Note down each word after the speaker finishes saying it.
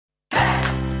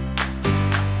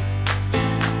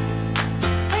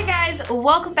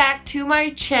welcome back to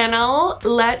my channel.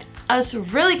 Let us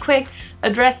really quick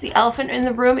address the elephant in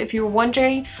the room. If you're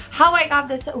wondering how I got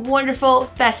this wonderful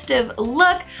festive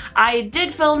look, I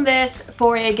did film this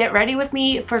for a get ready with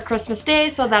me for Christmas Day,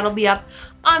 so that'll be up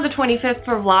on the 25th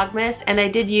for Vlogmas, and I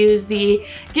did use the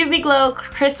Give Me Glow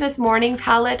Christmas Morning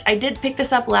palette. I did pick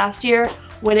this up last year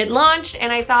when it launched,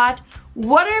 and I thought,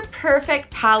 what a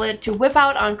perfect palette to whip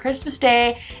out on Christmas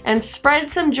Day and spread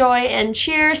some joy and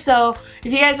cheer. So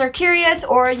if you guys are curious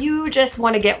or you just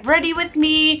want to get ready with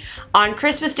me on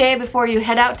Christmas Day before you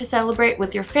head out to celebrate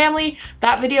with your family,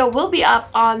 that video will be up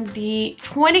on the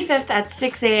 25th at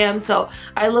 6 a.m. So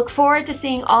I look forward to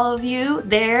seeing all of you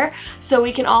there so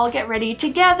we can all get ready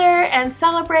together and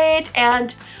celebrate.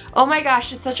 And oh my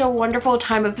gosh, it's such a wonderful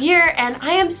time of year, and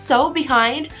I am so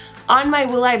behind on my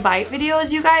Will I Bite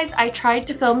videos, you guys. I tried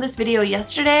to film this video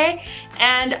yesterday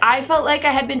and I felt like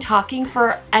I had been talking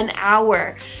for an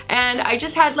hour, and I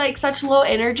just had like such low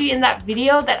energy in that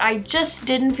video that I just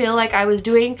didn't feel like I was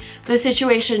doing the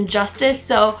situation justice.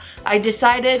 So I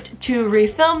decided to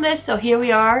refilm this. So here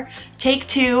we are, take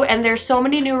two, and there's so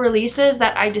many new releases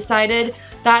that I decided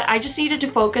that I just needed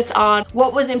to focus on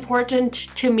what was important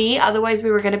to me. Otherwise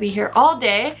we were going to be here all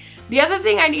day. The other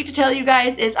thing I need to tell you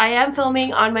guys is I am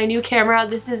filming on my new camera.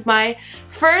 This is my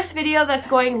first video that's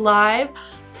going live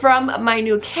from my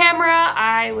new camera.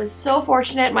 I was so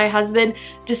fortunate. My husband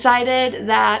decided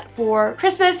that for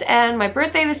Christmas and my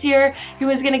birthday this year, he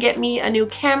was gonna get me a new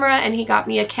camera, and he got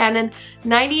me a Canon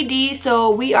 90D.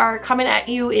 So we are coming at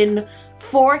you in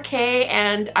 4K,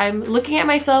 and I'm looking at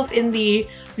myself in the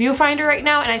viewfinder right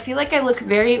now, and I feel like I look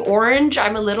very orange.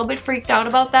 I'm a little bit freaked out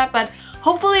about that, but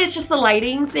hopefully it's just the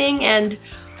lighting thing and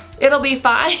it'll be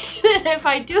fine. If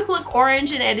I do look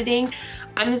orange in editing,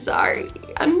 I'm sorry.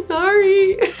 I'm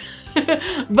sorry.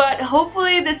 But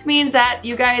hopefully this means that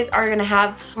you guys are gonna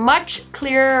have much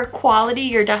clearer quality.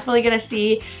 You're definitely gonna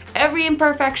see every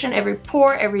imperfection, every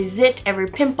pore, every zit, every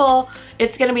pimple.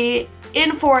 It's gonna be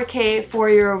in 4K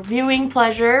for your viewing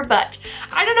pleasure. But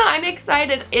I don't know, I'm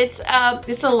excited. It's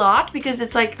a lot because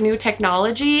it's like new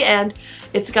technology, and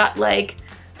it's got like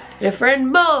different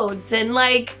modes, and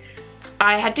like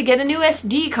I had to get a new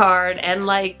SD card, and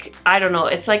like I don't know,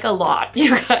 it's like a lot,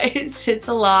 you guys. It's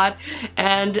a lot,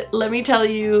 and let me tell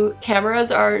you, cameras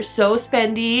are so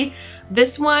spendy.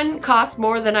 This one cost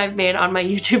more than I've made on my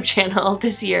YouTube channel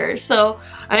this year, so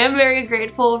I am very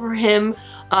grateful for him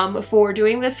for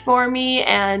doing this for me.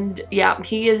 And yeah,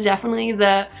 he is definitely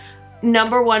the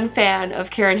 #1 fan of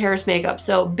Karen Harris makeup,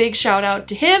 so big shout out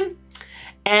to him.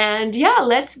 And yeah,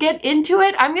 let's get into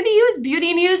it. I'm gonna use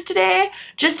beauty news today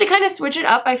just to kind of switch it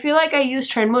up. I feel like I use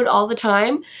trend mode all the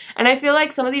time, and I feel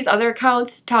like some of these other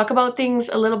accounts talk about things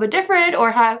a little bit different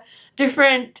or have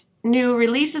different new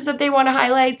releases that they want to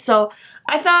highlight. So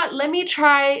I thought, let me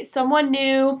try someone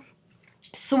new,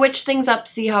 switch things up,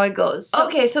 see how it goes.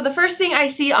 Okay, so the first thing I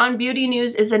see on beauty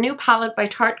news is a new palette by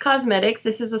Tarte Cosmetics.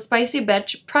 This is a Spicy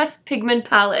Betch Pressed Pigment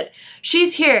palette.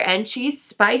 She's here and she's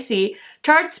spicy.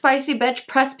 Tarte's Spicy Betch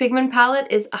Pressed Pigment palette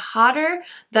is a hotter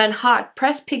than hot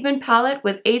pressed pigment palette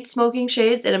with 8 smoking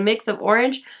shades in a mix of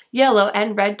orange, yellow,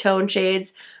 and red tone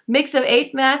shades. Mix of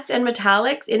 8 mattes and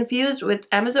metallics infused with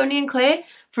Amazonian clay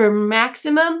for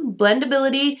maximum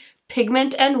blendability,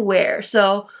 pigment, and wear.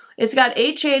 So it's got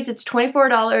 8 shades, it's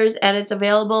 $24, and it's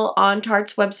available on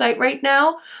Tarte's website right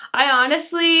now.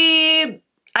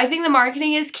 I think the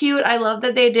marketing is cute. I love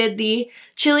that they did the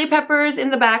chili peppers in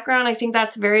the background. I think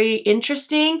that's very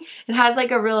interesting. It has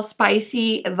like a real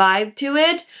spicy vibe to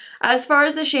it. As far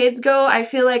as the shades go, I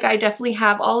feel like I definitely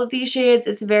have all of these shades.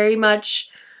 It's very much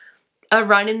a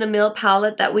run-in-the-mill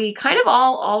palette that we kind of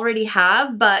all already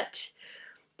have, but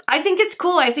I think it's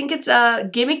cool. I think it's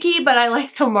gimmicky, but I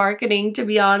like the marketing, to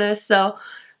be honest. So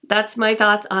that's my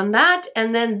thoughts on that.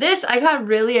 And then this, I got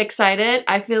really excited.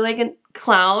 I feel like a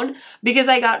clown because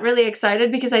I got really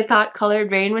excited because I thought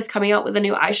Colored Rain was coming out with a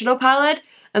new eyeshadow palette,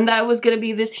 and that was going to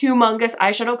be this humongous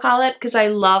eyeshadow palette because I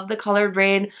love the Colored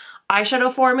Rain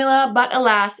eyeshadow formula. But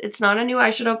alas, it's not a new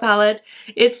eyeshadow palette.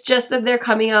 It's just that they're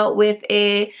coming out with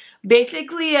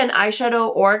basically an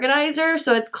eyeshadow organizer.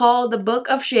 So it's called the Book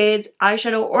of Shades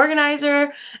Eyeshadow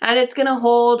Organizer, and it's gonna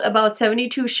hold about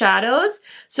 72 shadows.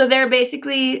 So they're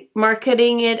basically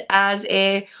marketing it as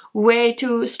a way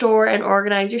to store and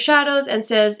organize your shadows, and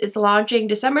says it's launching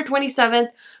December 27th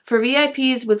for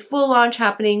VIPs, with full launch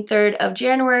happening 3rd of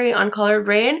January on Colored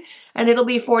Rain, and it'll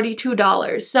be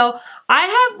 $42. So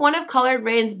I have one of Colored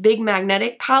Rain's big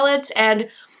magnetic palettes, and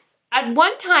At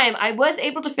one time, I was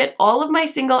able to fit all of my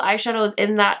single eyeshadows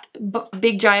in that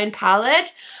big giant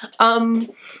palette,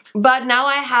 but now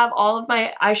I have all of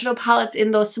my eyeshadow palettes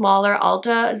in those smaller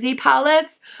Ulta Z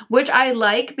palettes, which I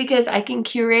like because I can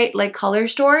curate like color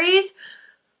stories.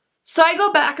 So I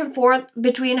go back and forth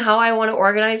between how I want to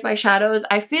organize my shadows.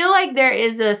 I feel like there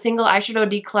is a single eyeshadow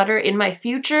declutter in my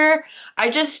future. I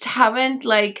just haven't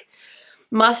like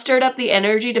mustered up the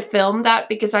energy to film that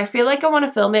because I feel like I want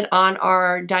to film it on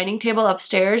our dining table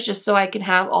upstairs just so I can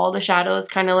have all the shadows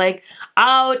kind of like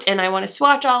out, and I want to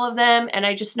swatch all of them, and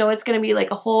I just know it's going to be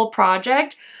like a whole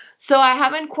project. So I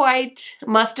haven't quite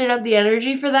mustered up the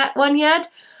energy for that one yet.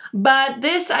 But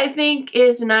this I think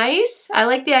is nice. I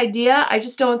like the idea. I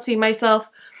just don't see myself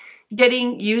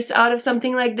getting use out of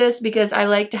something like this because I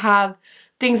like to have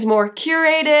things more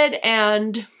curated,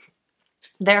 and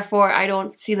therefore I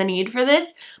don't see the need for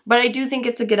this. But I do think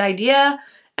it's a good idea,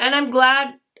 and I'm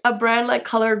glad a brand like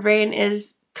Colored Rain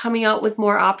is coming out with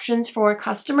more options for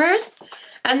customers.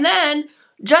 And then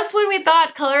just when we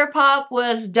thought ColourPop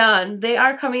was done, they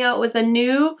are coming out with a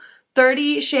new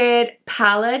 30 shade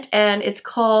palette, and it's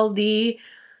called the,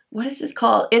 what is this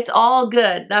called? It's All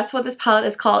Good. That's what this palette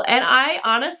is called. And I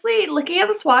honestly, looking at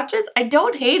the swatches, I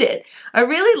don't hate it. I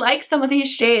really like some of these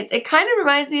shades. It kind of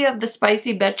reminds me of the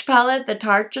Spicy Bitch palette that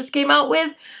Tarte just came out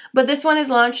with, but this one is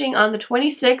launching on the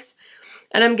 26th,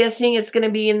 and I'm guessing it's going to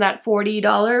be in that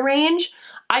 $40 range.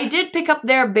 I did pick up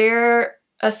their Bare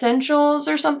Essentials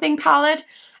or something palette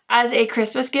as a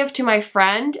Christmas gift to my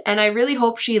friend, and I really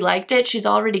hope she liked it. She's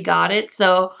already got it,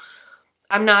 so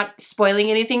I'm not spoiling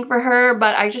anything for her,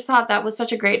 but I just thought that was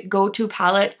such a great go-to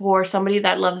palette for somebody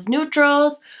that loves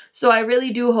neutrals, so I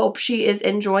really do hope she is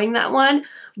enjoying that one.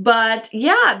 But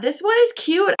yeah, this one is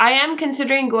cute. I am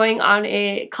considering going on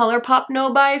a ColourPop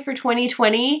no-buy for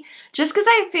 2020, just because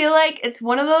I feel like it's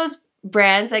one of those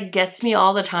brands that gets me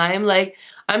all the time. Like,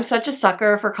 I'm such a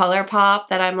sucker for ColourPop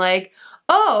that I'm like,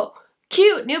 oh,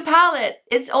 cute, new palette.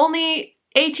 It's only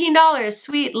 $18.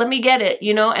 Sweet, let me get it,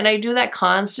 you know? And I do that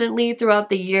constantly throughout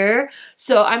the year.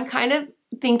 So I'm kind of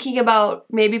thinking about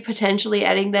maybe potentially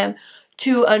adding them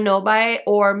to a no-buy,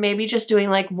 or maybe just doing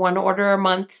like one order a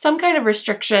month, some kind of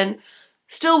restriction.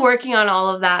 Still working on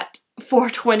all of that for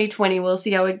 2020. We'll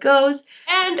see how it goes.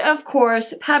 And of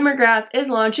course, Pat McGrath is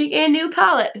launching a new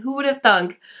palette. Who would have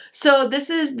thunk? So this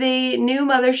is the new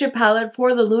Mothership palette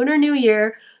for the Lunar New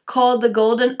Year, called the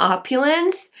Golden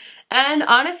Opulence. And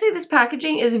honestly, this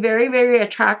packaging is very, very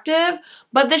attractive,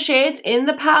 but the shades in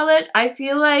the palette I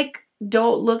feel like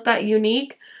don't look that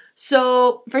unique.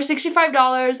 So for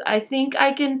 $65, I think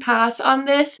I can pass on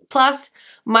this. Plus,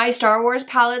 my Star Wars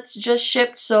palettes just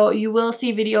shipped, so you will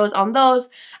see videos on those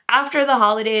after the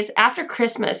holidays, after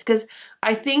Christmas, because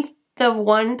I think the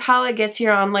one palette gets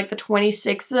here on like the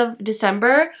 26th of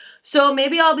December. So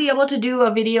maybe I'll be able to do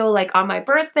a video like on my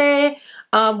birthday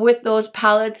with those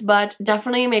palettes, but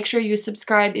definitely make sure you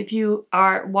subscribe if you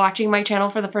are watching my channel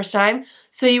for the first time,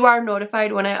 so you are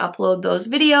notified when I upload those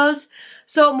videos.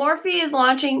 So Morphe is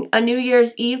launching a New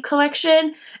Year's Eve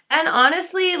collection, and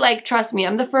honestly, like, trust me,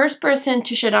 I'm the first person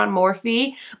to shit on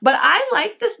Morphe, but I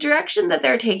like this direction that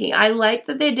they're taking. I like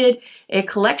that they did a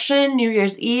collection. New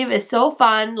Year's Eve is so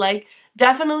fun. Like,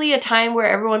 definitely a time where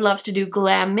everyone loves to do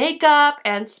glam makeup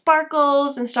and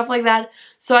sparkles and stuff like that.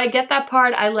 So I get that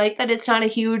part. I like that it's not a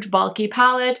huge bulky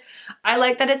palette. I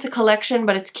like that it's a collection,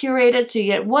 but it's curated, so you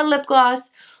get one lip gloss,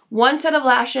 one set of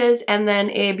lashes, and then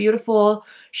a beautiful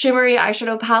shimmery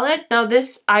eyeshadow palette. Now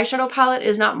this eyeshadow palette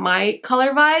is not my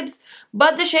color vibes,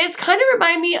 but the shades kind of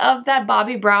remind me of that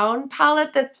Bobbi Brown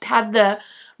palette that had the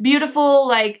beautiful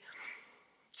like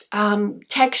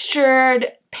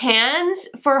textured pans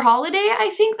for holiday, I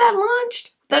think, that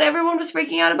launched, that everyone was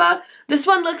freaking out about. This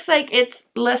one looks like its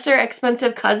lesser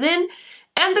expensive cousin,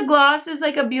 and the gloss is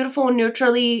like a beautiful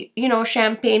neutrally, you know,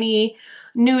 champagne-y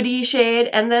nudie shade.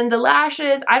 And then the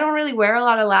lashes, I don't really wear a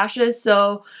lot of lashes,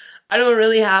 so I don't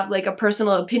really have like a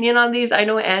personal opinion on these. I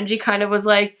know Angie kind of was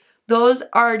like, those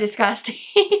are disgusting.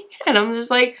 And I'm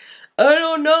just like, I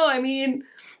don't know. I mean,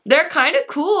 they're kind of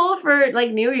cool for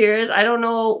like New Year's. I don't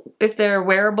know if they're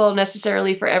wearable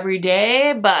necessarily for every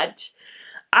day, but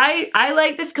I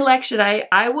like this collection.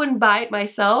 I wouldn't buy it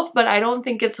myself, but I don't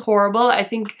think it's horrible. I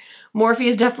think Morphe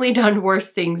has definitely done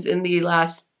worse things in the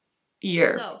last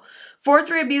year. So,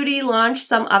 Fourth Ray Beauty launched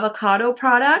some avocado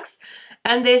products,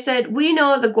 and they said, we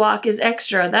know the guac is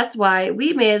extra. That's why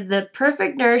we made the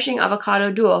perfect nourishing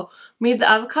avocado duo. Meet the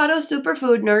Avocado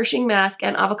Superfood Nourishing Mask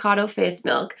and Avocado Face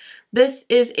Milk. This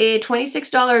is a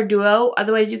 $26 duo,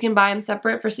 otherwise you can buy them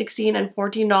separate for $16 and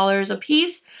 $14 a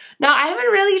piece. Now, I haven't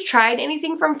really tried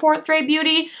anything from Fenty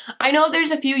Beauty. I know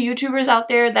there's a few YouTubers out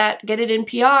there that get it in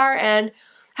PR and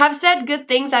have said good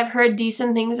things. I've heard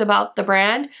decent things about the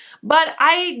brand, but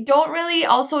I don't really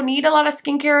also need a lot of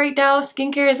skincare right now.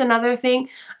 Skincare is another thing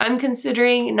I'm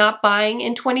considering not buying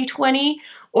in 2020,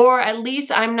 or at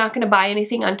least I'm not going to buy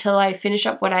anything until I finish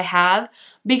up what I have,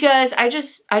 because I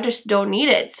just don't need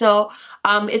it. So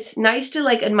it's nice to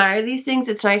like admire these things.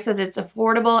 It's nice that it's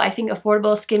affordable. I think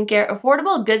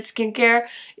affordable good skincare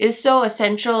is so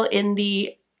essential in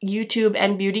the YouTube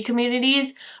and beauty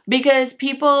communities, because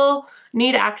people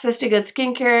need access to good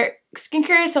skincare.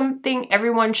 Skincare is something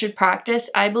everyone should practice,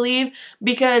 I believe,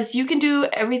 because you can do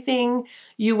everything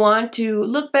you want to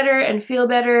look better and feel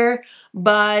better,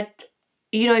 but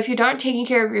you know, if you're not taking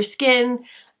care of your skin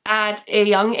at a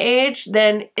young age,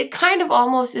 then it kind of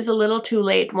almost is a little too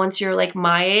late once you're like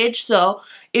my age. So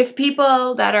if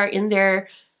people that are in their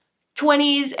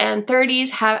 20s and 30s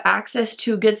have access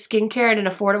to good skincare at an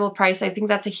affordable price, I think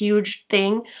that's a huge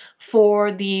thing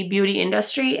for the beauty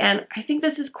industry, and I think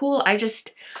this is cool. I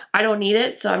don't need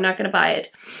it, so I'm not gonna buy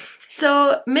it.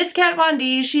 So Miss Kat Von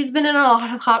D, she's been in a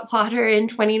lot of hot water in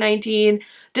 2019.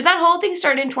 Did that whole thing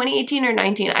start in 2018 or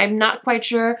 19? I'm not quite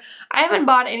sure. I haven't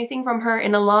bought anything from her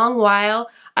in a long while.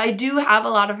 I do have a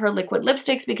lot of her liquid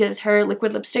lipsticks because her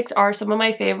liquid lipsticks are some of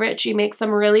my favorites. She makes some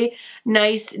really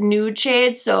nice nude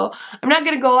shades, so I'm not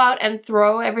going to go out and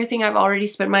throw everything I've already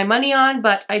spent my money on,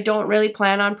 but I don't really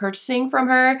plan on purchasing from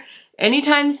her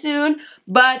anytime soon.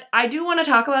 But I do want to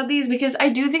talk about these because I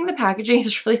do think the packaging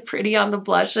is really pretty on the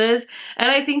blushes, and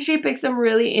I think she picked some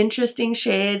really interesting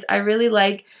shades. I really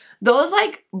like those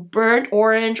like burnt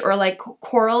orange or like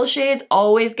coral shades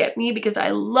always get me because I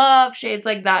love shades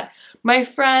like that. My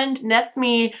friend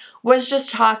Nethme was just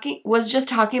talking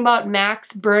about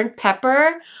MAC's burnt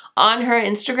pepper on her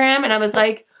Instagram, and I was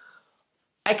like,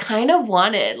 I kind of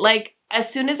want it. Like, as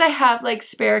soon as I have like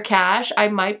spare cash, I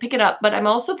might pick it up, but I'm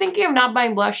also thinking of not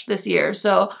buying blush this year,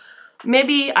 so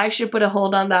maybe I should put a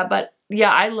hold on that. But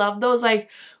yeah, I love those like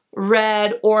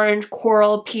red, orange,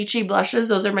 coral, peachy blushes.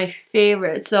 Those are my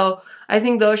favorites, so I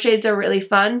think those shades are really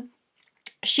fun.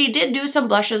 She did do some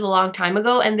blushes a long time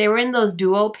ago, and they were in those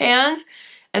duo pans,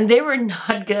 and they were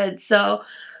not good, so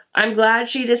I'm glad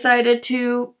she decided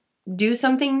to do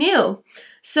something new.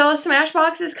 So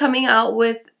Smashbox is coming out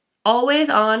with Always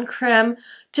On Creme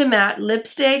to Matte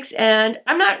lipsticks, and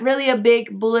I'm not really a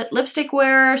big bullet lipstick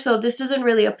wearer, so this doesn't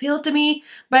really appeal to me,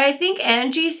 but I think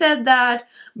Angie said that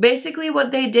basically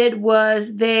what they did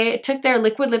was they took their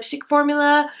liquid lipstick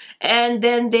formula and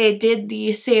then they did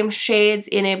the same shades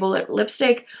in a bullet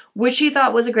lipstick, which she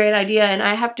thought was a great idea, and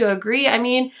I have to agree. I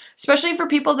mean, especially for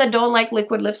people that don't like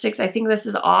liquid lipsticks, I think this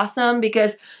is awesome,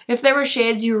 because if there were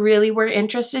shades you really were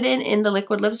interested in the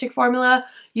liquid lipstick formula,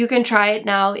 you can try it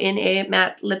now in a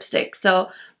matte lipstick. So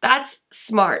that's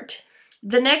smart.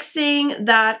 The next thing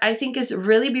that I think is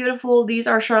really beautiful, these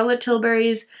are Charlotte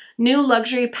Tilbury's new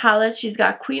luxury palettes. She's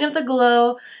got Queen of the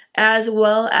Glow as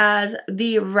well as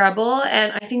the Rebel,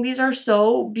 and I think these are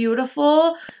so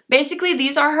beautiful. Basically,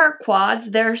 these are her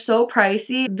quads. They're so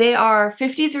pricey. They are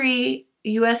 $53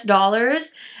 US,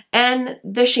 and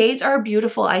the shades are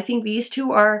beautiful. I think these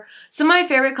two are some of my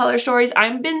favorite color stories.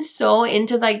 I've been so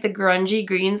into like the grungy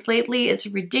greens lately. It's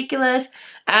ridiculous,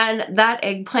 and that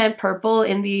eggplant purple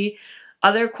in the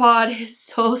other quad is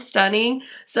so stunning.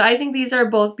 So I think these are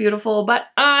both beautiful, but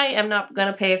I am not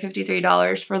gonna pay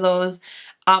 $53 for those.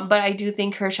 But I do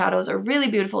think her shadows are really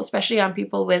beautiful, especially on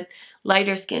people with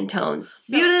lighter skin tones.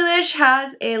 So Beautylish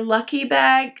has a Lucky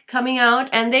Bag coming out,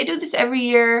 and they do this every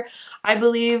year, I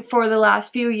believe, for the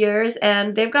last few years,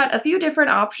 and they've got a few different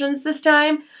options this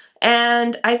time.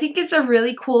 And I think it's a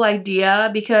really cool idea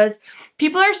because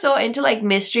people are so into like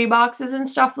mystery boxes and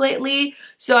stuff lately.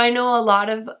 So I know a lot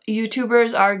of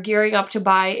YouTubers are gearing up to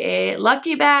buy a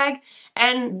Lucky Bag,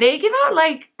 and they give out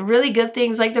like really good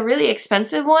things. Like the really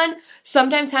expensive one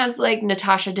sometimes has like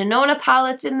Natasha Denona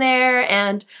palettes in there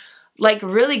and like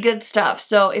really good stuff.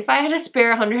 So if I had a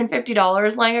spare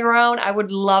 $150 lying around, I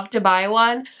would love to buy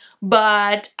one.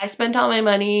 But I spent all my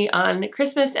money on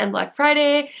Christmas and Black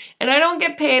Friday, and I don't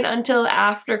get paid until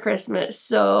after Christmas.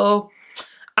 So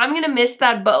I'm gonna miss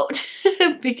that boat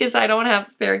because I don't have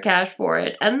spare cash for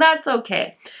it, and that's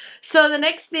okay. So the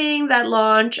next thing that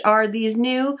launch are these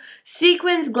new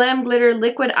Sequins Glam Glitter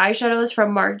Liquid Eyeshadows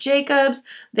from Marc Jacobs.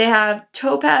 They have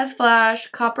Topaz Flash,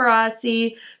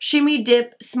 Paparazzi, Shimmy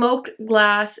Dip, Smoked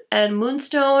Glass, and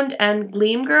Moonstoned, and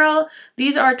Gleam Girl.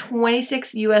 These are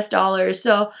 $26 US.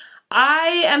 So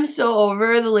I am so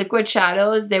over the liquid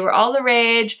shadows. They were all the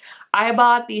rage. I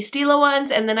bought the Stila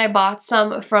ones and then I bought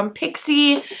some from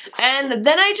Pixie, and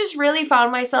then I just really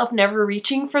found myself never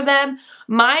reaching for them.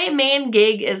 My main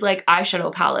gig is like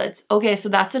eyeshadow palettes. Okay, so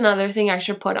that's another thing I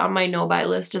should put on my no-buy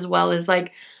list as well, is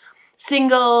like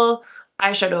single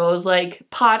eyeshadows, like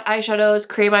pot eyeshadows,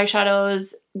 cream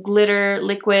eyeshadows, glitter,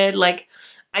 liquid. Like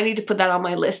I need to put that on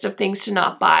my list of things to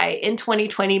not buy in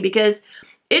 2020 because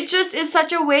it just is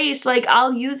such a waste. Like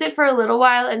I'll use it for a little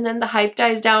while and then the hype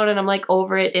dies down and I'm like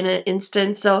over it in an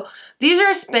instant. So these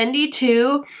are spendy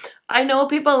too. I know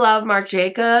people love Marc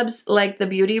Jacobs, like the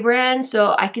beauty brand,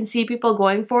 so I can see people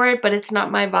going for it, but it's not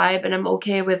my vibe and I'm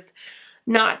okay with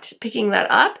not picking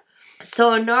that up.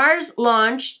 So NARS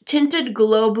launched Tinted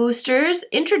Glow Boosters,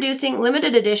 introducing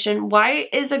limited edition. Why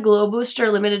is a glow booster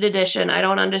limited edition? I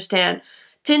don't understand.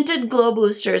 Tinted Glow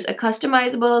Boosters, a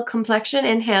customizable complexion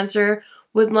enhancer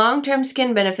with long-term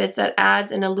skin benefits that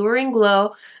adds an alluring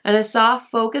glow and a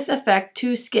soft focus effect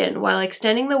to skin while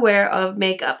extending the wear of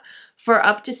makeup for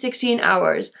up to 16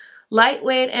 hours.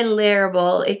 Lightweight and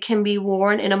layerable, it can be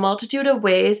worn in a multitude of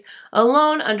ways,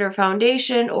 alone under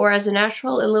foundation or as a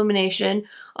natural illumination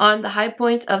on the high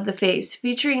points of the face,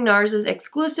 featuring NARS's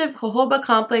exclusive jojoba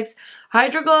complex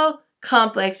hydrogel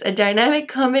complex, a dynamic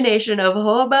combination of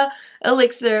jojoba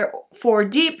elixir for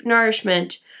deep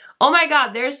nourishment. Oh my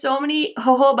god, there's so many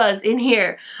jojobas in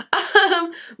here.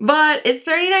 But it's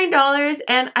 $39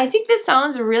 and I think this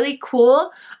sounds really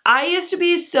cool. I used to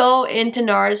be so into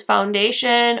NARS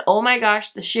foundation. Oh my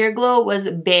gosh, the sheer glow was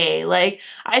bae. Like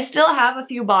I still have a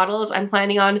few bottles I'm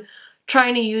planning on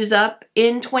trying to use up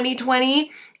in 2020.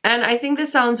 And I think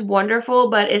this sounds wonderful,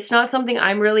 but it's not something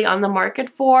I'm really on the market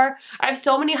for. I have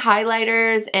so many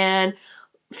highlighters and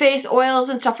face oils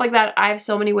and stuff like that. I have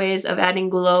so many ways of adding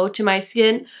glow to my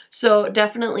skin, so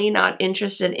definitely not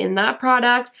interested in that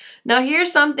product. Now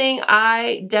here's something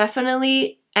I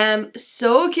definitely am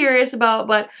so curious about,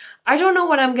 but I don't know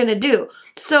what I'm gonna do.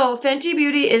 So Fenty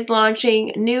Beauty is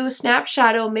launching new Snap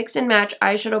Shadow Mix and Match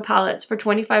eyeshadow palettes for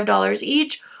 $25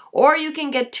 each, or you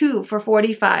can get 2 for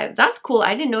 $45. That's cool.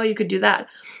 I didn't know you could do that.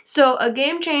 So a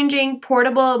game-changing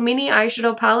portable mini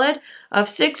eyeshadow palette of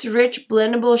 6 rich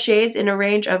blendable shades in a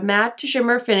range of matte to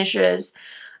shimmer finishes.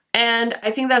 And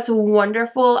I think that's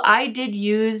wonderful. I did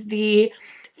use the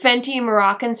Fenty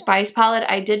Moroccan Spice palette.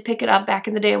 I did pick it up back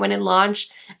in the day when it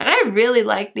launched, and I really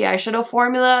liked the eyeshadow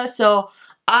formula. So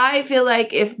I feel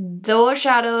like if those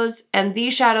shadows and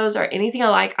these shadows are anything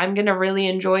alike, I'm gonna really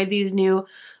enjoy these new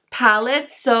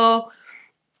palettes. So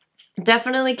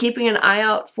definitely keeping an eye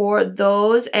out for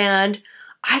those. And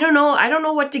I don't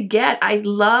know what to get. I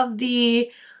love the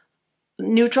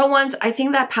neutral ones. I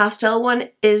think that pastel one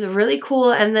is really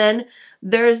cool, and then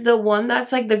there's the one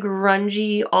that's like the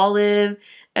grungy olive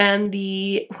and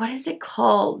the, what is it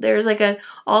called? There's like an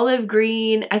olive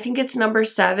green. I think it's number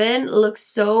 7. It looks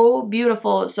so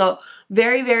beautiful. So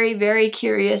very, very, very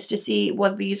curious to see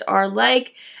what these are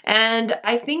like. And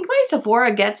I think my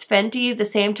Sephora gets Fenty the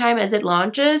same time as it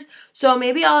launches. So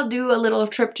maybe I'll do a little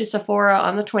trip to Sephora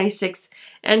on the 26th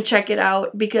and check it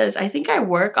out, because I think I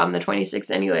work on the 26th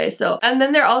anyway. So, and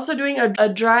then they're also doing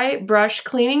a dry brush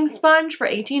cleaning sponge for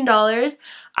 $18.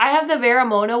 I have the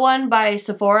Veramona one by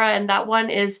Sephora, and that one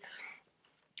is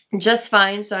just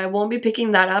fine, so I won't be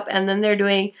picking that up. And then they're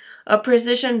doing a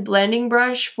precision blending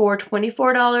brush for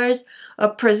 $24, a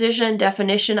precision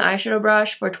definition eyeshadow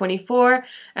brush for $24,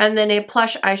 and then a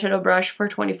plush eyeshadow brush for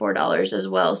 $24 as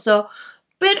well. So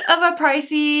bit of a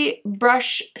pricey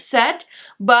brush set,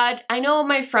 but I know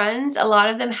my friends, a lot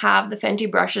of them have the Fenty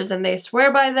brushes and they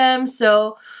swear by them,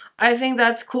 so I think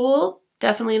that's cool.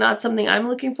 Definitely not something I'm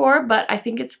looking for, but I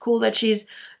think it's cool that she's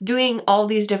doing all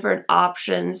these different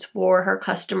options for her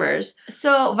customers.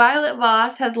 So Violet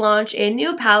Voss has launched a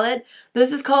new palette.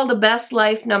 This is called the Best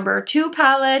Life No. 2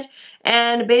 palette.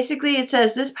 And basically it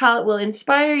says this palette will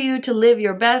inspire you to live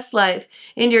your best life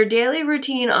in your daily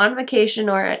routine, on vacation,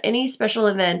 or at any special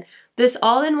event. This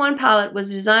all-in-one palette was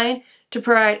designed to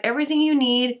provide everything you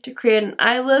need to create an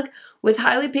eye look with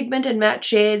highly pigmented matte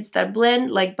shades that blend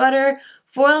like butter,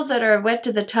 foils that are wet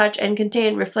to the touch, and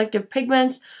contain reflective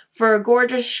pigments for a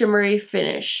gorgeous shimmery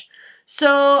finish.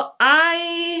 So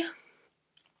I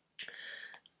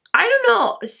don't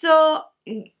know. So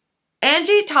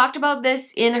Angie talked about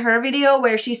this in her video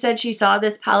where she said she saw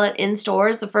this palette in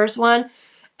stores, the first one,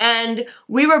 and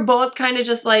we were both kind of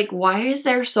just like, why is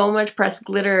there so much pressed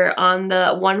glitter on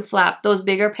the one flap, those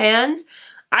bigger pans?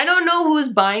 I don't know who's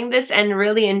buying this and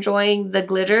really enjoying the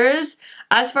glitters.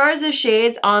 As far as the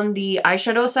shades on the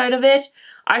eyeshadow side of it,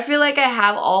 I feel like I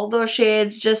have all those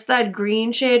shades. Just that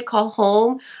green shade called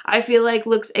Home, I feel like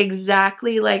looks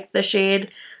exactly like the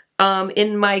shade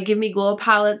in my Give Me Glow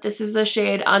palette. This is the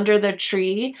shade Under the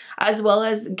Tree, as well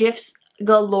as Gifts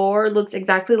Galore looks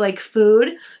exactly like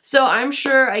Food. So I'm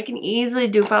sure I can easily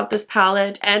dupe out this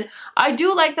palette. And I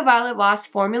do like the Violet Voss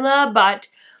formula, but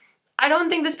I don't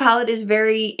think this palette is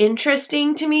very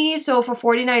interesting to me. So for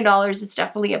 $49, it's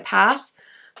definitely a pass.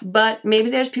 But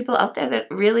maybe there's people out there that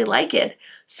really like it.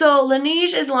 So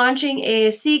Laneige is launching a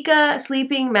Cica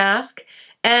sleeping mask,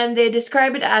 and they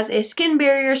describe it as a skin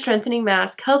barrier strengthening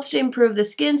mask. Helps to improve the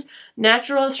skin's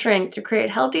natural strength to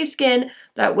create healthy skin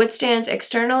that withstands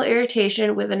external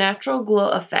irritation with a natural glow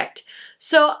effect.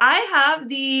 So I have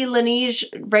the Laneige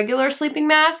regular sleeping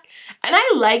mask, and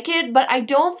I like it, but I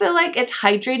don't feel like it's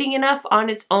hydrating enough on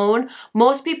its own.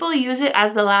 Most people use it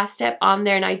as the last step on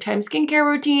their nighttime skincare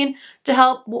routine to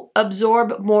help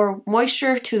absorb more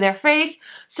moisture to their face.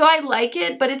 So I like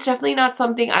it, but it's definitely not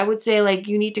something I would say like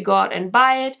you need to go out and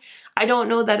buy it. I don't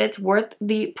know that it's worth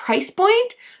the price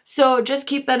point, so just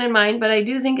keep that in mind. But I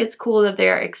do think it's cool that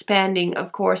they're expanding,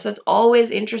 of course. That's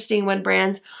always interesting when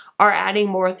brands are adding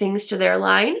more things to their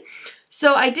line.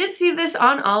 So I did see this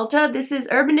on Ulta. This is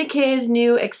Urban Decay's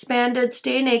new expanded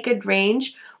Stay Naked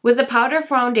range with a powder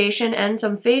foundation and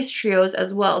some face trios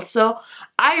as well. So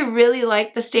I really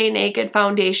like the Stay Naked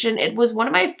foundation. It was one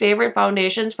of my favorite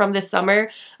foundations from this summer.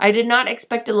 I did not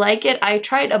expect to like it. I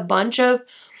tried a bunch of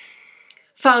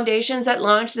foundations that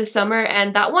launched this summer,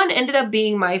 and that one ended up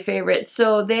being my favorite.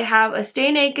 So they have a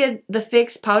Stay Naked The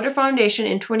Fix powder foundation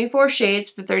in 24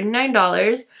 shades for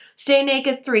 $39. Stay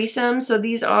Naked Threesome, so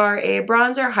these are a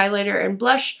bronzer, highlighter, and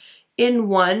blush in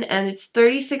one, and it's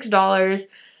 $36.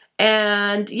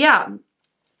 And yeah,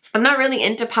 I'm not really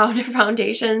into powder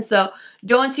foundation, so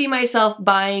don't see myself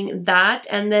buying that.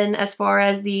 And then as far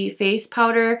as the face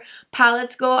powder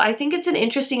palettes go, I think it's an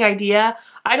interesting idea.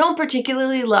 I don't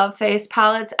particularly love face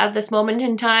palettes at this moment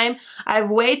in time. I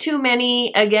have way too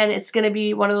many. Again, it's going to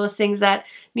be one of those things that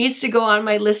needs to go on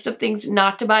my list of things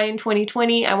not to buy in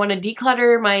 2020. I want to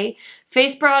declutter my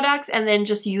face products and then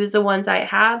just use the ones I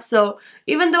have. So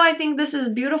even though I think this is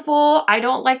beautiful, I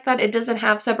don't like that it doesn't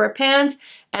have separate pans,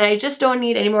 and I just don't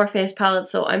need any more face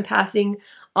palettes, so I'm passing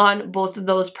on both of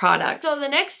those products. So the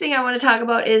next thing I want to talk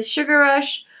about is Sugar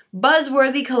Rush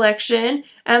Buzzworthy Collection,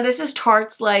 and this is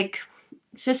Tarte's like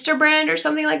sister brand or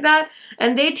something like that,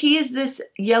 and they teased this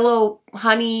yellow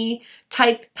honey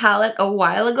type palette a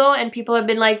while ago, and people have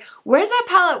been like, where's that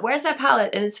palette, where's that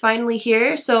palette? And it's finally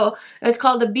here. So it's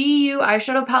called the BU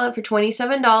eyeshadow palette for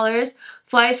 $27.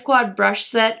 Fly Squad brush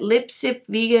set, Lip Sip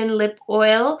vegan lip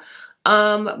oil,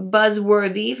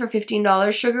 Buzzworthy for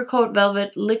 $15, Sugar Coat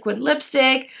Velvet liquid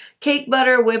lipstick, Cake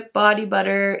Butter Whip body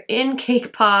butter in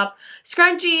Cake Pop,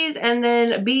 scrunchies, and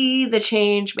then Be the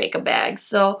Change makeup bags.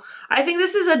 So I think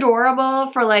this is adorable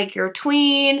for like your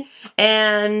tween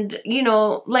and, you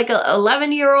know, like a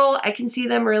 11-year-old. I can see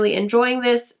them really enjoying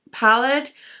this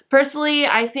palette. Personally,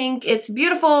 I think it's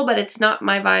beautiful, but it's not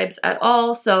my vibes at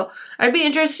all. So I'd be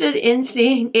interested in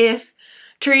seeing if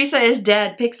Teresa is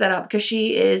Dead picks that up, because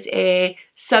she is a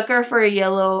sucker for a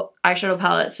yellow eyeshadow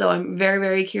palette. So I'm very,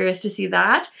 very curious to see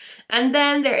that. And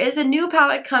then there is a new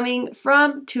palette coming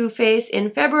from Too Faced in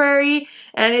February,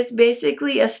 and it's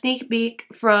basically a sneak peek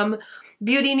from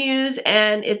Beauty News,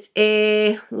 and it's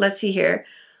a, let's see here,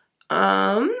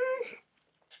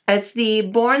 it's the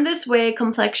Born This Way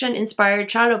complexion inspired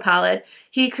shadow palette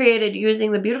he created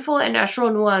using the beautiful and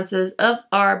natural nuances of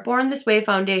our Born This Way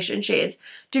foundation shades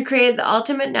to create the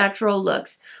ultimate natural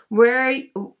looks.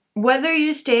 Whether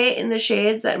you stay in the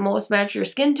shades that most match your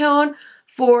skin tone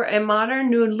for a modern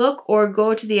nude look, or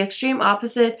go to the extreme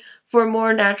opposite for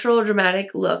more natural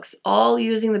dramatic looks, all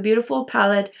using the beautiful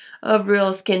palette of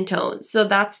real skin tones. So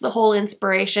that's the whole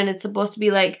inspiration. It's supposed to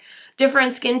be like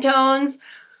different skin tones.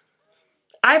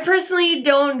 I personally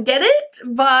don't get it,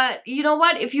 but you know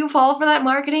what? If you fall for that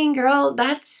marketing, girl,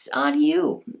 that's on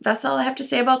you. That's all I have to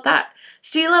say about that.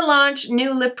 Stila launched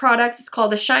new lip products. It's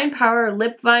called the Shine Power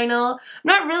Lip Vinyl. I'm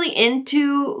not really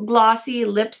into glossy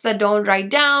lips that don't dry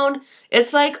down.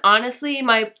 It's like, honestly,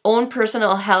 my own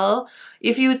personal hell.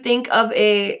 If you think of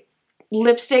a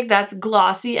lipstick that's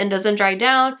glossy and doesn't dry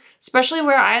down, especially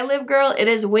where I live, girl, it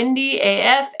is windy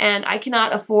AF, and I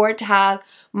cannot afford to have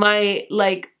my,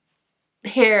 like,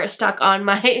 hair stuck on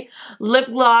my lip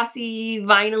glossy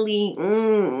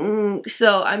vinyl-y,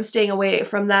 so I'm staying away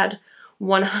from that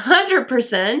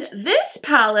 100%. This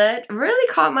palette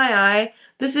really caught my eye.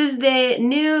 This is the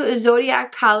new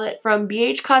Zodiac palette from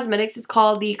BH Cosmetics. It's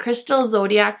called the Crystal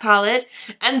Zodiac palette,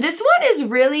 and this one is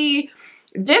really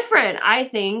different, I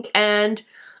think, and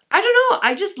I don't know,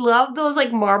 I just love those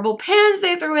like marble pans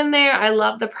they threw in there. I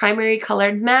love the primary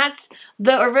colored mattes.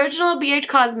 The original BH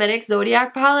Cosmetics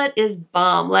Zodiac palette is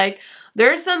bomb. Like,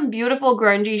 there's some beautiful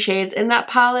grungy shades in that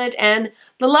palette, and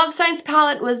the Love Signs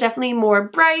palette was definitely more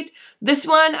bright. This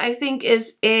one I think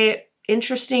is a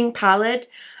interesting palette.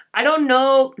 I don't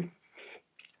know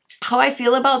how I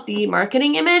feel about the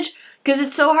marketing image because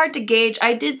it's so hard to gauge.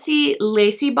 I did see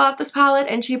Lacey bought this palette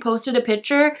and she posted a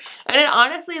picture and it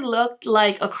honestly looked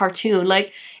like a cartoon.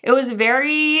 Like, it was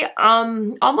very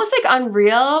almost like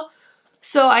unreal.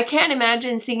 So I can't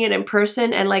imagine seeing it in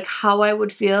person and like how I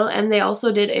would feel. And they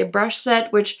also did a brush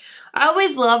set, which I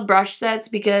always love brush sets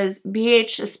because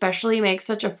BH especially makes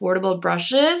such affordable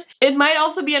brushes. It might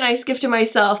also be a nice gift to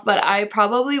myself, but I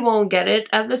probably won't get it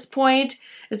at this point.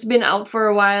 It's been out for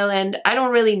a while and I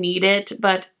don't really need it,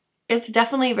 but it's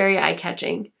definitely very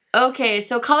eye-catching. Okay,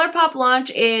 so ColourPop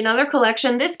launched another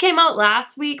collection. This came out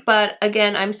last week, but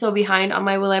again, I'm so behind on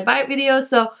my Will I Buy It video.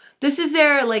 So this is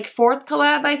their like 4th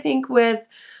collab, I think, with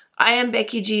I Am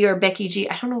Becky G or Becky G.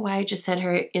 I don't know why I just said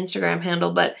her Instagram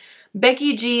handle, but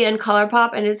Becky G and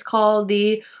ColourPop, and it's called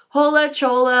the Hola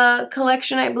Chola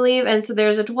collection, I believe. And so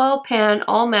there's a 12-pan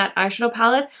all matte eyeshadow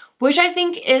palette, which I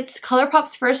think it's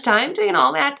ColourPop's first time doing an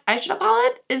all matte eyeshadow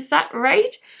palette. Is that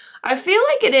right? I feel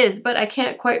like it is, but I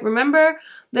can't quite remember.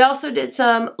 They also did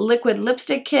some liquid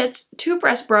lipstick kits, 2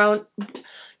 pressed powder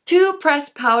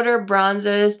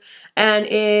bronzers, and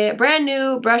a brand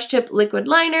new brush tip liquid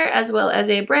liner, as well as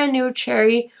a brand new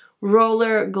cherry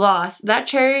roller gloss. That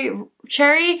cherry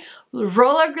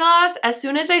roller gloss, as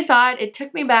soon as I saw it, it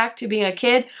took me back to being a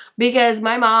kid because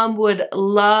my mom would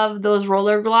love those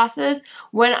roller glosses.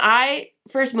 When I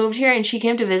first moved here and she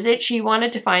came to visit, she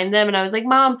wanted to find them and I was like,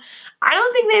 Mom, I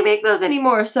don't think they make those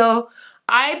anymore. So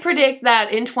I predict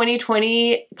that in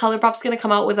 2020, ColourPop's gonna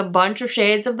come out with a bunch of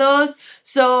shades of those.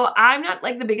 So I'm not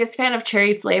like the biggest fan of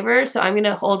cherry flavor, so I'm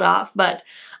gonna hold off, but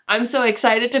I'm so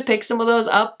excited to pick some of those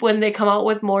up when they come out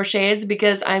with more shades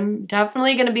because I'm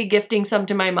definitely gonna be gifting some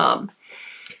to my mom.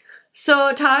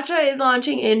 So Tatcha is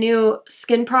launching a new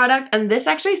skin product, and this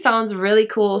actually sounds really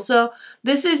cool. So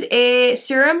this is a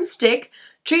serum stick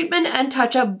treatment and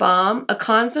touch-up balm, a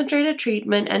concentrated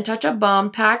treatment and touch-up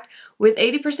balm packed with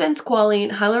 80%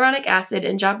 squalene, hyaluronic acid,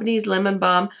 and Japanese lemon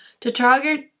balm to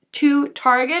target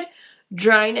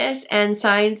dryness and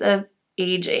signs of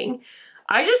aging.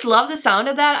 I just love the sound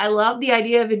of that. I love the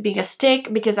idea of it being a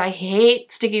stick because I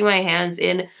hate sticking my hands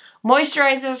in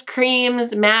moisturizers,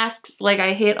 creams, masks. Like,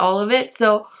 I hate all of it.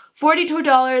 So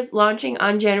 $42 launching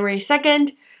on January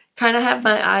 2nd. Kind of have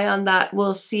my eye on that.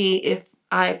 We'll see if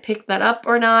I pick that up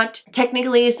or not.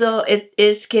 Technically, so it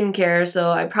is skincare,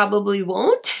 so I probably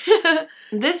won't.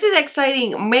 This is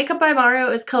exciting. Makeup by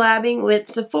Mario is collabing with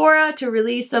Sephora to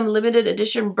release some limited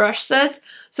edition brush sets.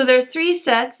 So there's 3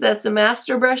 sets. That's a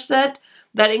master brush set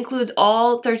that includes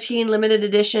all 13 limited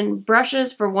edition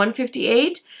brushes for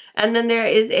 $158. And then there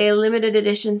is a limited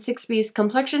edition 6-piece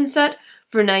complexion set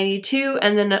for $92,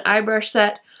 and then an eye brush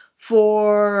set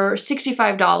for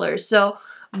 $65. So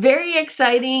very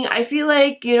exciting. I feel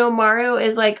like, you know, Mario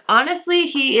is like, honestly,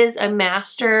 he is a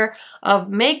master of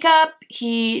makeup.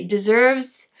 He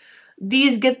deserves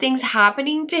these good things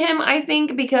happening to him, I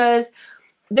think, because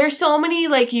there's so many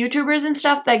like YouTubers and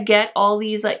stuff that get all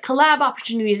these like collab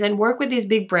opportunities and work with these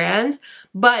big brands,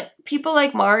 but people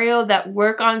like Mario that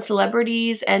work on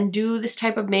celebrities and do this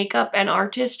type of makeup and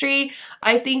artistry,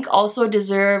 I think also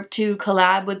deserve to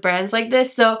collab with brands like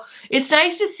this. So it's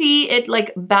nice to see it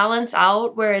like balance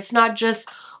out where it's not just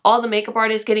all the makeup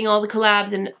artists getting all the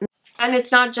collabs and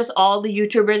it's not just all the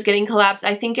YouTubers getting collabs.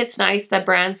 I think it's nice that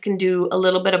brands can do a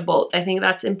little bit of both. I think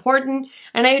that's important,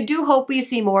 and I do hope we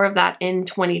see more of that in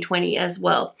 2020 as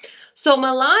well. So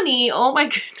Milani, oh my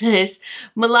goodness,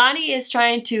 Milani is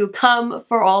trying to come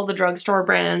for all the drugstore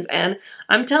brands, and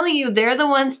I'm telling you, they're the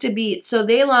ones to beat. So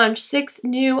they launched 6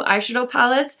 new eyeshadow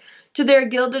palettes to their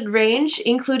Gilded range,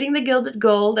 including the Gilded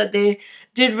Gold that they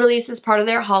did release as part of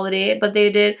their holiday, but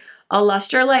they did a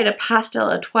Luster Light, a Pastel,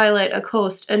 a Twilight, a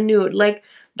Coast, a Nude. Like,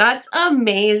 that's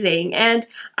amazing. And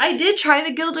I did try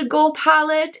the Gilded Gold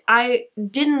palette. I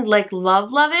didn't like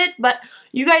love it, but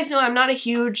you guys know I'm not a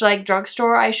huge like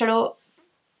drugstore eyeshadow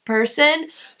person.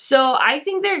 So I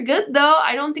think they're good though.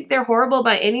 I don't think they're horrible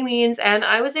by any means. And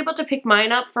I was able to pick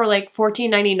mine up for like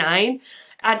 $14.99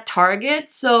 at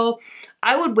Target. So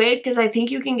I would wait because I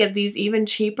think you can get these even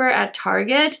cheaper at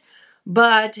Target.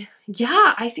 But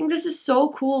yeah, I think this is so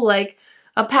cool. Like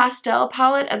a pastel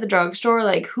palette at the drugstore.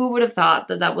 Like, who would have thought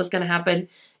that that was going to happen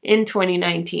in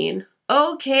 2019?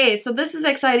 Okay, so this is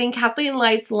exciting. Kathleen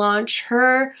Lights launched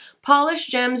her Polished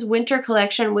Gems Winter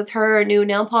Collection with her new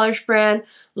nail polish brand,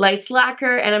 Lights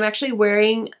Lacquer, and I'm actually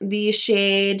wearing the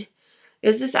shade,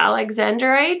 is this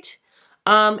Alexandrite?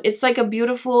 It's like a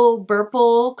beautiful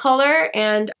purple color,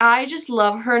 and I just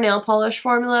love her nail polish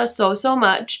formula so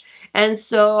much, and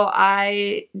so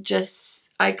I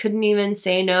couldn't even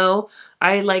say no.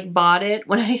 I like bought it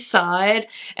when I saw it,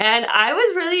 and I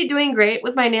was really doing great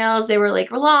with my nails. They were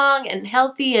like long and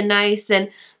healthy and nice,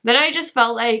 and then I just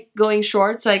felt like going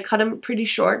short, so I cut them pretty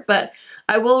short, but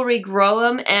I will regrow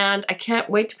them, and I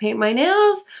can't wait to paint my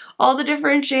nails all the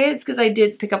different shades because I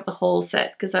did pick up the whole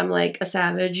set because I'm like a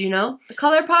savage, you know.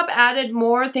 ColourPop added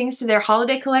more things to their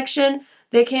holiday collection.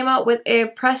 They came out with a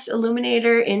pressed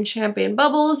illuminator in Champagne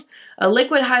Bubbles, a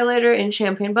liquid highlighter in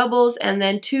Champagne Bubbles, and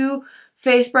then 2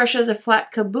 face brushes, a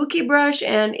flat kabuki brush,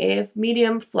 and a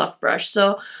medium fluff brush.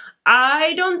 So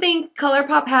I don't think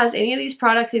ColourPop has any of these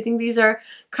products. I think these are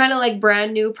kind of like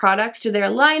brand new products to their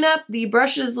lineup. The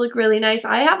brushes look really nice.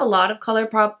 I have a lot of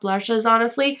ColourPop blushes,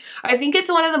 honestly. I think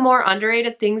it's one of the more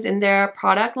underrated things in their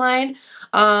product line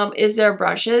is their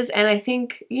brushes. And I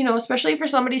think, you know, especially for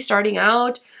somebody starting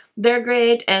out, they're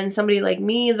great, and somebody like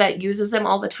me that uses them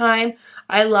all the time,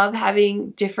 I love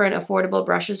having different affordable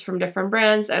brushes from different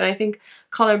brands, and I think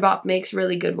ColourPop makes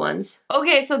really good ones.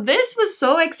 Okay, so this was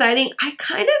so exciting. I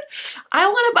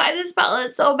want to buy this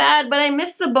palette so bad, but I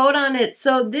missed the boat on it.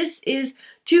 So this is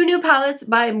 2 new palettes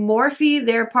by Morphe.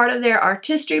 They're part of their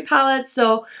Artistry palette.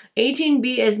 So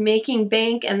 18B is Making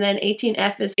Bank, and then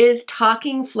 18F is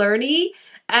Talking Flirty.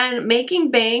 And Making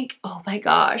Bank, oh my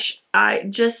gosh,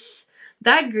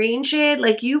 that green shade,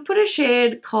 like you put a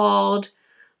shade called,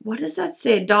 what does that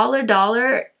say?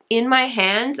 Dollar in my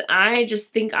hands. I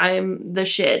just think I'm the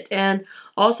shit. And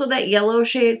also that yellow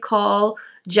shade called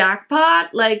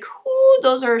Jackpot, like, whoo,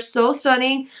 those are so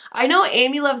stunning. I know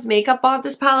Amy Loves Makeup bought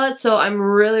this palette, so I'm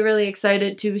really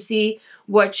excited to see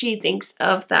what she thinks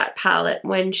of that palette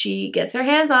when she gets her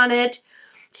hands on it.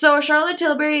 So Charlotte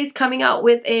Tilbury is coming out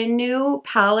with a new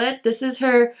palette. This is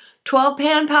her 12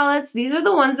 pan palettes. These are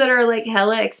the ones that are like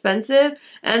hella expensive,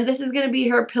 and this is going to be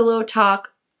her Pillow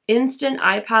Talk Instant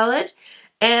Eye Palette.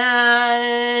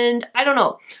 And I don't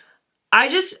know. I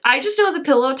just know the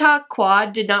Pillow Talk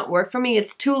Quad did not work for me.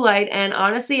 It's too light, and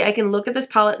honestly, I can look at this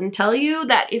palette and tell you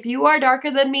that if you are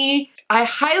darker than me, I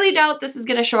highly doubt this is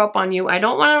going to show up on you. I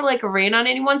don't want to like rain on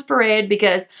anyone's parade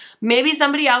because maybe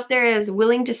somebody out there is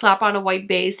willing to slap on a white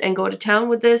base and go to town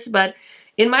with this, but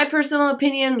in my personal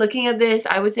opinion, looking at this,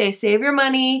 I would say save your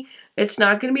money. It's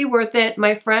not going to be worth it.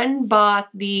 My friend bought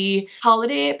the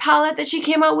holiday palette that she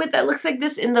came out with that looks like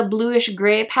this in the bluish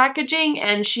gray packaging,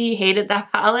 and she hated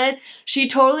that palette. She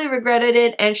totally regretted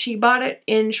it, and she bought it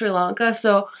in Sri Lanka,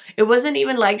 so it wasn't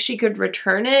even like she could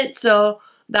return it. So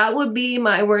that would be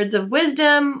my words of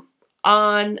wisdom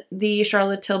on the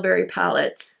Charlotte Tilbury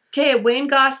palettes. Okay, Wayne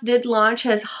Goss did launch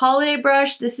his holiday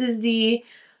brush. This is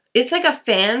it's like a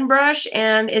fan brush,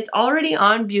 and it's already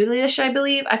on Beautylish, I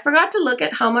believe. I forgot to look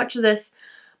at how much this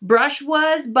brush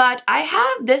was, but I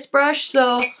have this brush.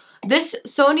 So this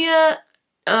Sonia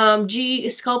G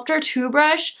Sculptor 2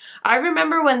 brush, I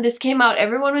remember when this came out,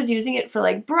 everyone was using it for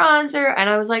like bronzer, and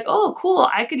I was like, oh cool,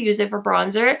 I could use it for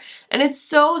bronzer. And it's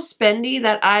so spendy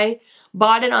that I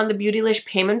bought it on the Beautylish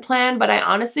payment plan, but I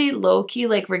honestly low-key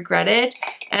like regret it.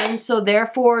 And so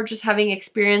therefore, just having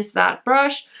experienced that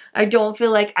brush, I don't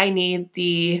feel like I need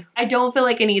the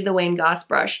Wayne Goss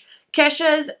brush.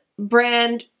 Kesha's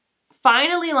brand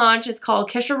finally launched. It's called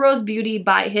Kesha Rose Beauty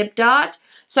by Hip Dot.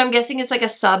 So I'm guessing it's like a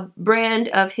sub-brand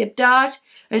of Hip Dot.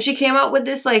 And she came out with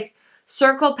this like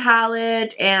circle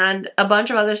palette and a bunch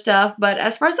of other stuff. But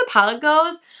as far as the palette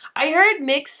goes, I heard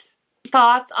mixed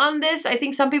thoughts on this. I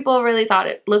think some people really thought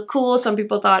it looked cool. Some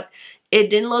people thought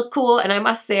it didn't look cool. And I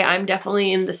must say, I'm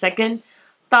definitely in the second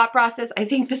thought process. I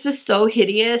think this is so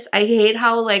hideous. I hate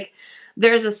how like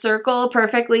there's a circle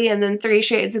perfectly and then 3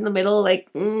 shades in the middle, like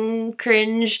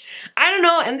cringe. I don't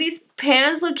know. And these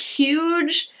pans look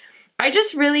huge. I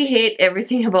just really hate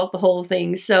everything about the whole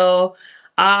thing. So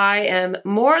I am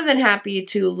more than happy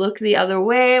to look the other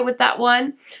way with that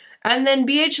one. And then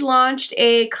BH launched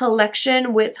a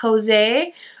collection with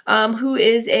Jose, who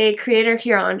is a creator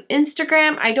here on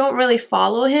Instagram. I don't really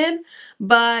follow him,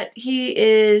 but he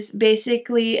is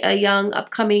basically a young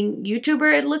upcoming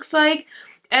YouTuber, it looks like.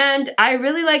 And I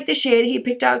really like the shade he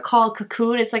picked out called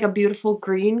Cocoon. It's like a beautiful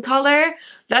green color.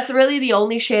 That's really the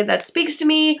only shade that speaks to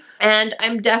me. And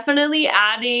I'm definitely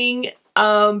adding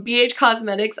BH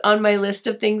Cosmetics on my list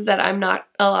of things that I'm not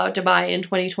allowed to buy in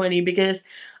 2020 because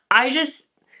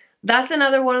that's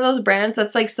another one of those brands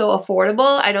that's like so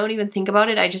affordable. I don't even think about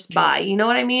it. I just buy. You know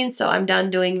what I mean? So I'm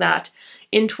done doing that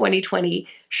in 2020.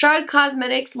 Shard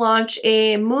Cosmetics launched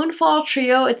a Moonfall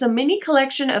Trio. It's a mini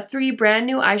collection of 3 brand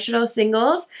new eyeshadow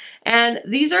singles. And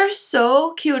these are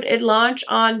so cute. It launched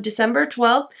on December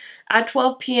 12th at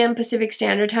 12 p.m. Pacific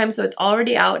Standard Time. So it's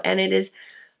already out, and it is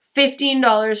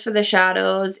 $15 for the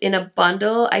shadows in a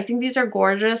bundle. I think these are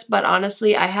gorgeous, but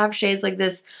honestly, I have shades like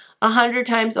this 100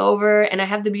 times over, and I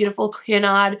have the beautiful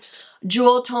Quinod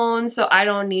jewel tone, so I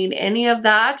don't need any of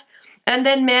that. And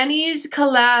then Manny's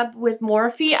collab with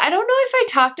Morphe. I don't know if I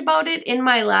talked about it in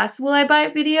my last Will I Buy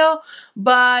It video,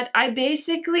 but I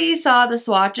basically saw the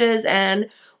swatches and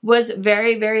was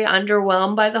very, very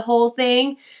underwhelmed by the whole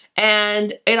thing.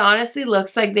 And it honestly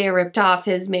looks like they ripped off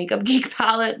his Makeup Geek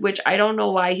palette, which I don't know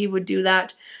why he would do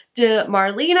that to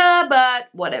Marlena, but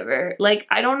whatever. Like,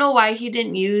 I don't know why he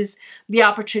didn't use the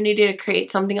opportunity to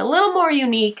create something a little more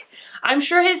unique. I'm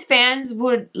sure his fans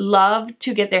would love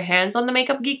to get their hands on the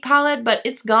Makeup Geek palette, but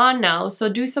it's gone now, so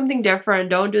do something different.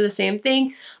 Don't do the same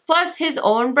thing. Plus, his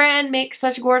own brand makes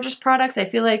such gorgeous products. I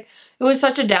feel like it was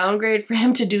such a downgrade for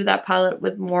him to do that palette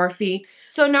with Morphe.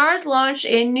 So NARS launched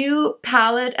a new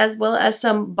palette as well as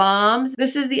some bombs.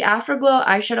 This is the Afterglow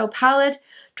eyeshadow palette.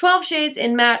 12 shades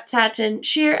in matte, satin,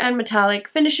 sheer, and metallic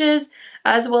finishes,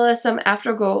 as well as some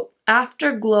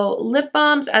Afterglow lip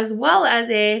balms, as well as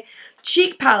a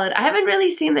cheek palette. I haven't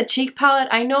really seen the cheek palette.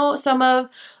 I know some of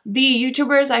the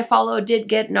YouTubers I follow did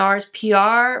get NARS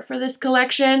PR for this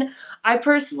collection. I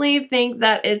personally think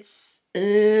that it's,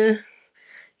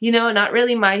 you know, not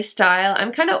really my style.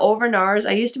 I'm kind of over NARS.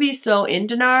 I used to be so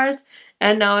into NARS,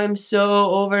 and now I'm so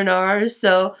over NARS,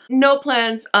 so no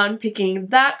plans on picking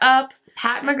that up.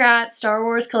 Pat McGrath Star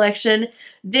Wars collection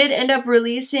did end up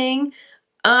releasing.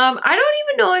 I don't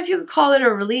even know if you could call it a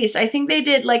release. I think they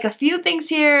did like a few things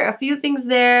here, a few things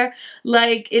there.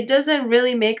 Like, it doesn't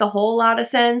really make a whole lot of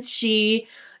sense. She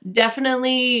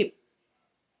definitely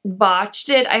botched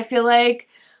it. I feel like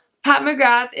Pat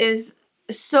McGrath is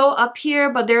so up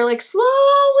here, but they're like slowly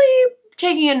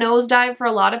taking a nosedive for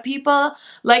a lot of people.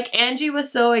 Like, Angie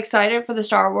was so excited for the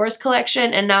Star Wars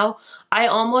collection, and now I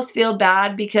almost feel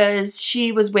bad because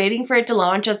she was waiting for it to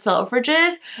launch at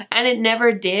Selfridges, and it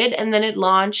never did, and then it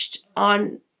launched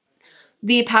on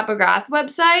the Pat McGrath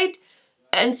website.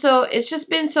 And so it's just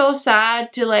been so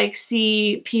sad to like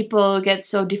see people get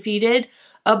so defeated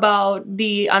about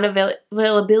the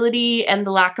unavailability and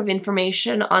the lack of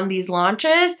information on these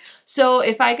launches. So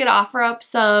if I could offer up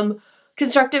some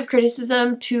constructive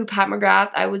criticism to Pat McGrath,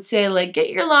 I would say, like, get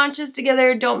your launches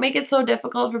together. Don't make it so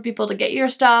difficult for people to get your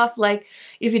stuff. Like,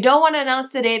 if you don't want to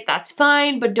announce the date, that's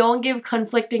fine, but don't give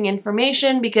conflicting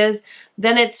information, because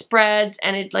then it spreads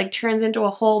and it like turns into a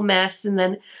whole mess, and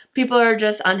then people are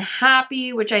just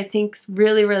unhappy, which I think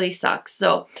really, really sucks.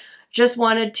 So just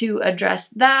wanted to address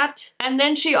that. And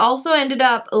then she also ended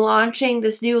up launching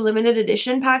this new limited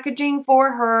edition packaging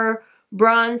for her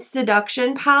Bronze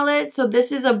Seduction palette. So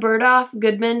this is a Bergdorf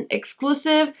Goodman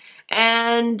exclusive,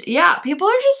 and yeah, people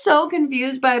are just so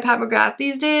confused by Pat McGrath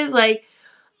these days. Like,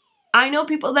 I know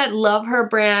people that love her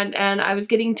brand, and I was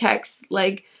getting texts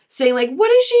like saying like, what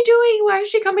is she doing? Why is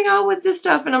she coming out with this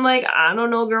stuff? And I'm like, I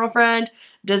don't know, girlfriend.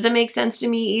 Doesn't make sense to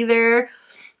me either.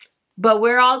 But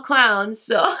we're all clowns,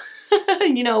 so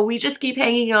you know, we just keep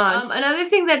hanging on. Another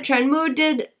thing that Trend Mood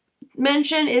did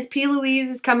mention is P. Louise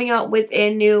is coming out with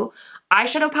a new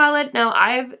eyeshadow palette. Now,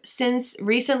 I've since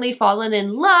recently fallen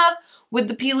in love with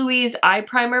the P. Louise eye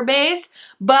primer base,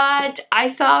 but I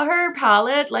saw her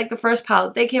palette, like the first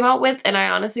palette they came out with, and I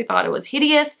honestly thought it was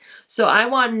hideous, so I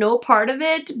want no part of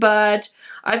it. But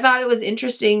I thought it was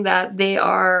interesting that they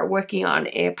are working on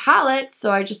a palette,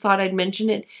 so I just thought I'd mention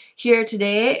it here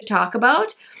today to talk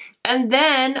about. And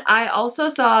then I also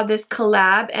saw this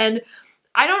collab, and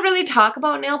I don't really talk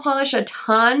about nail polish a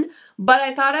ton, but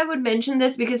I thought I would mention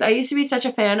this because I used to be such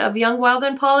a fan of Young Wild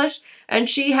and Polished, and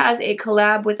she has a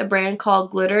collab with a brand called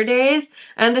Glitter Days,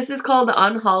 and this is called the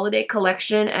On Holiday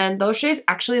collection, and those shades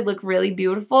actually look really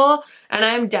beautiful, and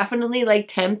I'm definitely like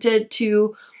tempted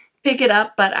to pick it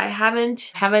up, but I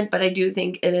haven't, but I do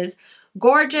think it is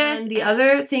gorgeous. And the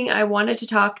other thing I wanted to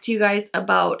talk to you guys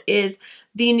about is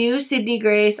the new Sydney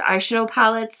Grace eyeshadow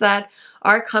palettes that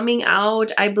are coming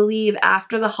out, I believe,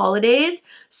 after the holidays.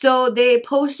 So they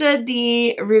posted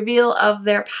the reveal of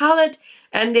their palette,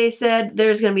 and they said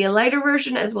there's going to be a lighter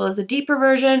version as well as a deeper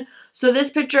version. So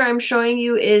this picture I'm showing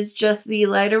you is just the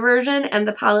lighter version, and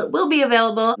the palette will be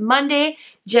available Monday,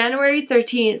 January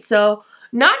 13th. So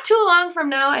not too long from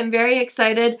now. I'm very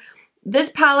excited. This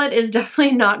palette is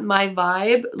definitely not my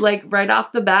vibe, like right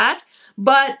off the bat,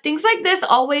 But things like this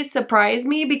always surprise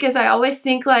me because I always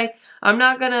think like I'm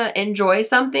not gonna enjoy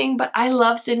something, but I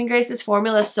love Sydney Grace's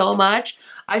formula so much.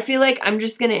 I feel like I'm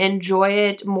just gonna enjoy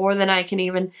it more than I can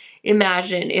even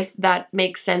imagine, if that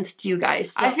makes sense to you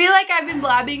guys. So I feel like I've been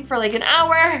blabbing for like an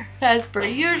hour as per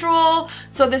usual,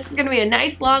 so this is gonna be a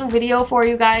nice long video for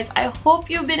you guys. I hope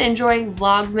you've been enjoying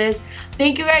Vlogmas.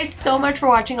 Thank you guys so much for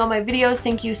watching all my videos.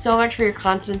 Thank you so much for your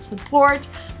constant support.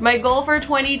 My goal for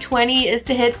 2020 is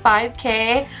to hit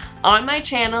 5K on my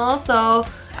channel, so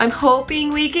I'm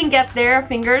hoping we can get there,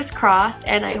 fingers crossed,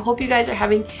 and I hope you guys are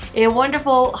having a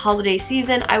wonderful holiday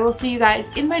season. I will see you guys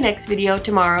in my next video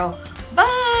tomorrow.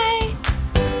 Bye!